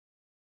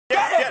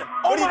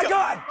Oh my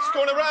God! Just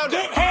going around.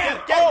 Get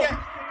him!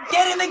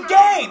 Get in the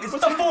game! It's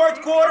the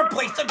fourth quarter.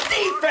 Play some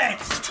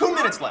defense. 2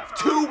 minutes left.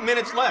 2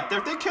 minutes left.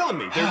 They're killing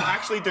me.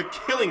 They're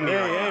killing me.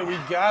 Hey, we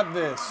got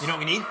this. You know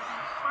what we need?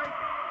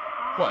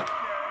 What?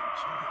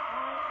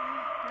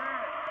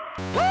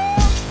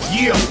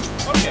 You.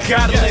 Okay.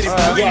 Gotta let it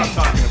That's go. what I'm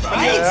talking about.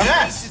 Right?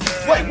 Yes.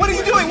 Wait, what are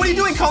you doing? What are you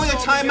doing? Calling a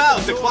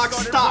timeout. The clock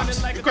stopped.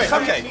 Great.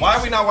 Okay. Why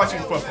are we not watching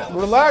football?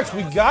 Relax,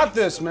 we got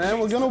this, man.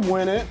 We're gonna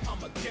win it.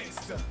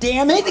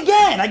 Damn it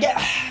again! I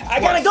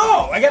gotta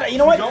go. You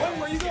know what? Going?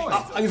 Where are you going?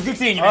 It was good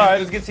seeing you, man. All right.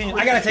 It was good seeing you.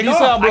 I gotta take Peace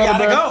off. out, brother,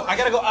 I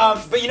gotta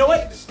go. But you know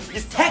what?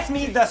 Just text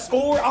me the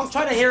score. I'll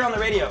try to hear it on the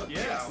radio.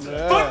 Yeah.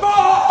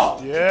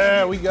 Football!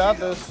 Yeah, we got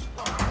this.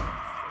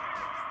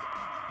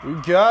 We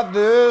got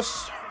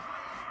this.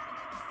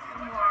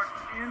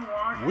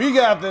 We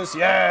got this.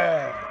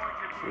 Yeah.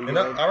 And,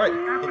 all right.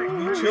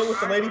 You chill with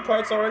the lady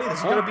parts already? This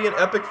is going to be an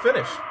epic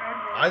finish.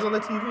 Eyes on the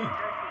TV.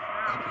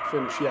 Epic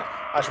finish. Yeah.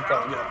 I should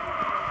probably go.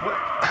 What?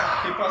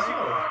 ¿Qué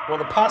pasó? Well,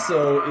 the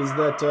paso is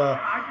that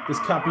this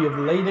copy of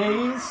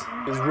Ladies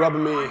is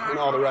rubbing me in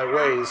all the right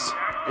ways.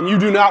 And you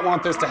do not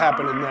want this to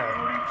happen in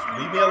there.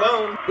 Leave me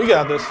alone. We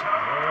got this. All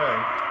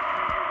right.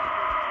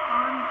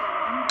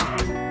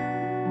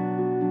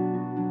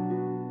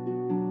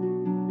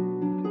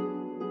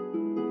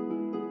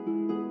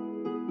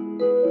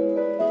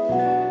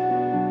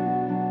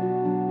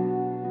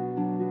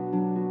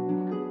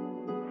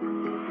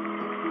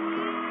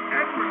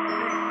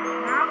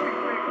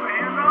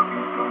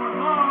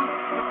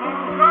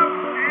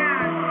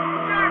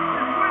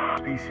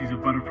 Species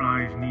of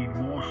butterflies need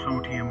more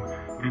sodium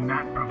than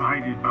that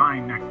provided by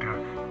nectar.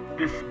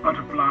 This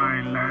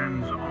butterfly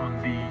lands on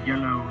the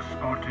yellow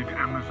spotted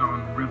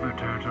Amazon river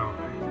turtle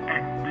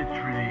and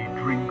literally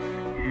drinks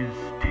his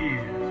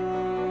tears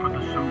for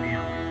the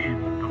sodium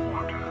in the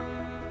water.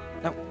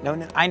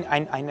 No.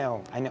 I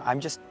know.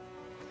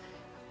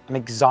 I'm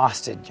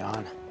exhausted,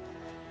 John.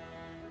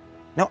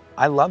 No,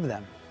 I love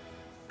them.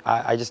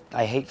 I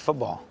hate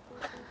football.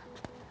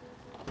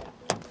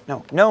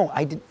 No,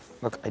 I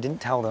didn't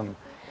tell them.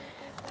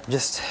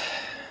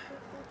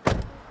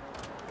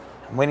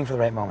 I'm waiting for the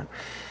right moment.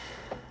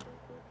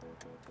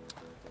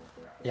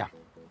 Yeah.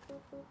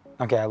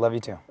 Okay, I love you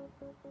too.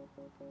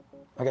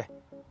 Okay.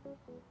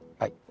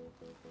 Bye.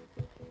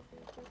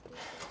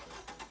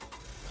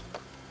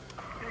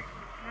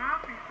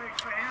 Snap, he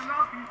takes the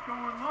handoff, he's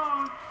going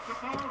long, the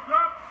ball's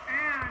up,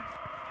 and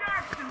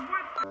Jackson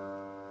with